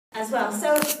as well.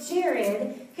 So,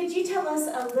 Jared, could you tell us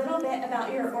a little bit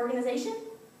about your organization?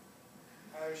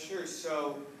 Sure.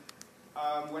 So,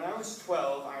 when I was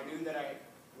 12, I knew that I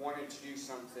wanted to do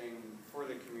something for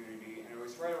the community, and it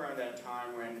was right around that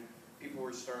time when people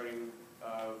were starting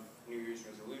New Year's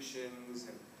resolutions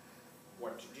and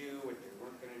what to do, what they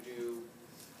weren't going to do,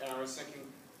 and I was thinking,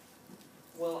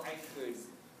 well, I could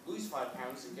lose 5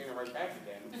 pounds and gain it right back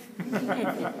again,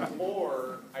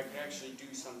 or I could actually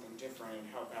do something different and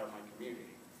help out my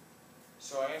community.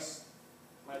 So I asked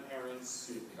my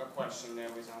parents a question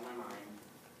that was on my mind,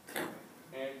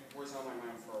 and it was on my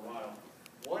mind for a while.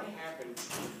 What happened to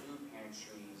food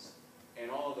pantries and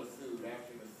all the food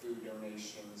after the food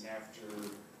donations, after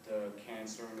the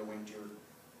cans during the winter?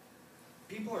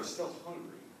 People are still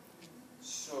hungry,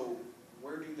 so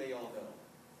where do they all go?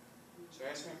 So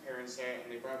I asked my parents that,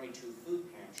 and they brought me to a food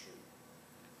pantry.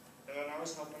 And I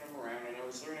was helping them around, and I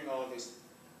was learning all of this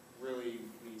really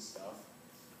neat stuff.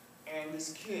 And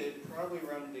this kid, probably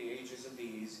around the ages of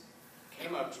these,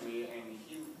 came up to me, and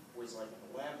he was like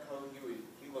in a lab coat.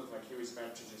 He looked like he was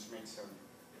about to just make something.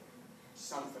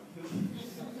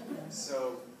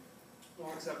 So he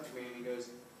walks up to me, and he goes,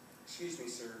 "Excuse me,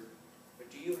 sir, but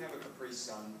do you have a Capri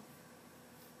Sun?"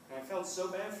 And I felt so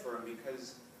bad for him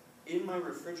because in my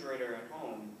refrigerator at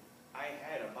home, I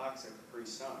had a box of Capri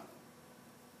Sun,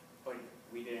 but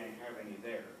we didn't have any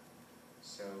there.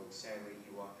 So sadly,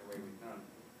 he walked away with none.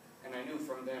 And I knew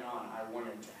from then on, I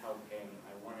wanted to help him.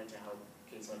 I wanted to help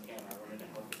kids like him. I wanted to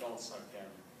help adults like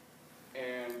him.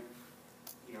 And,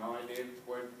 you know, I did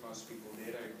what most people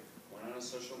did. I went on a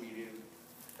social media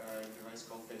device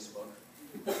called Facebook,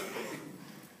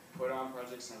 put on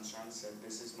Project Sunshine, said,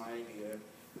 "This is my idea.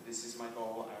 This is my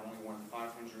goal. I only want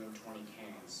 520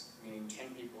 cans," meaning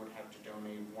 10 people would have to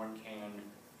donate 1 can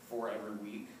for every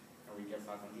week, and we'd get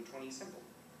 520 simple.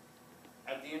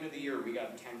 At the end of the year, we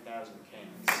got 10,000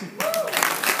 cans.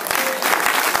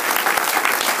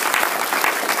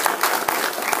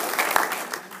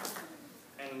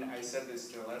 And I said this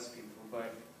to less people,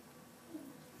 but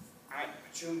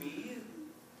to me,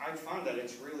 I found that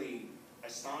it's really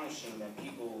astonishing that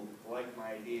people like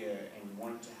my idea and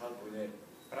want to help with it.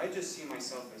 But I just see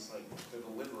myself as like the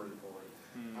delivery boy.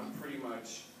 I'm pretty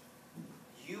much,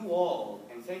 you all,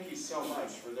 and thank you so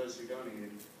much for those who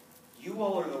donated, you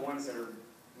all are the ones that are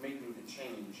making the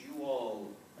change. You all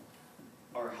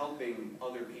are helping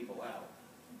other people out.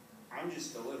 I'm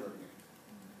just delivering it.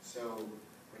 So,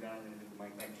 with that, I'm going to give the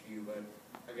mic back to you, but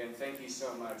again, thank you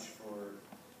so much for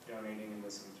donating and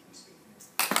listening to me speak.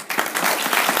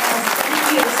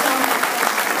 Thank you so much.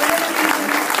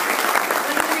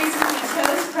 One of the reasons we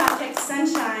chose Project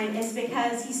Sunshine is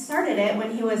because he started it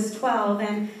when he was 12,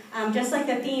 and just like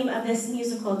the theme of this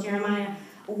musical, Jeremiah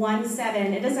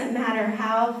 1:7, it doesn't matter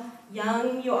how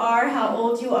young you are, how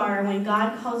old you are, when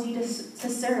God calls you to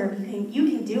serve, you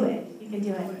can do it. You can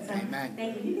do it. So, Amen.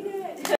 Thank you. You can do it.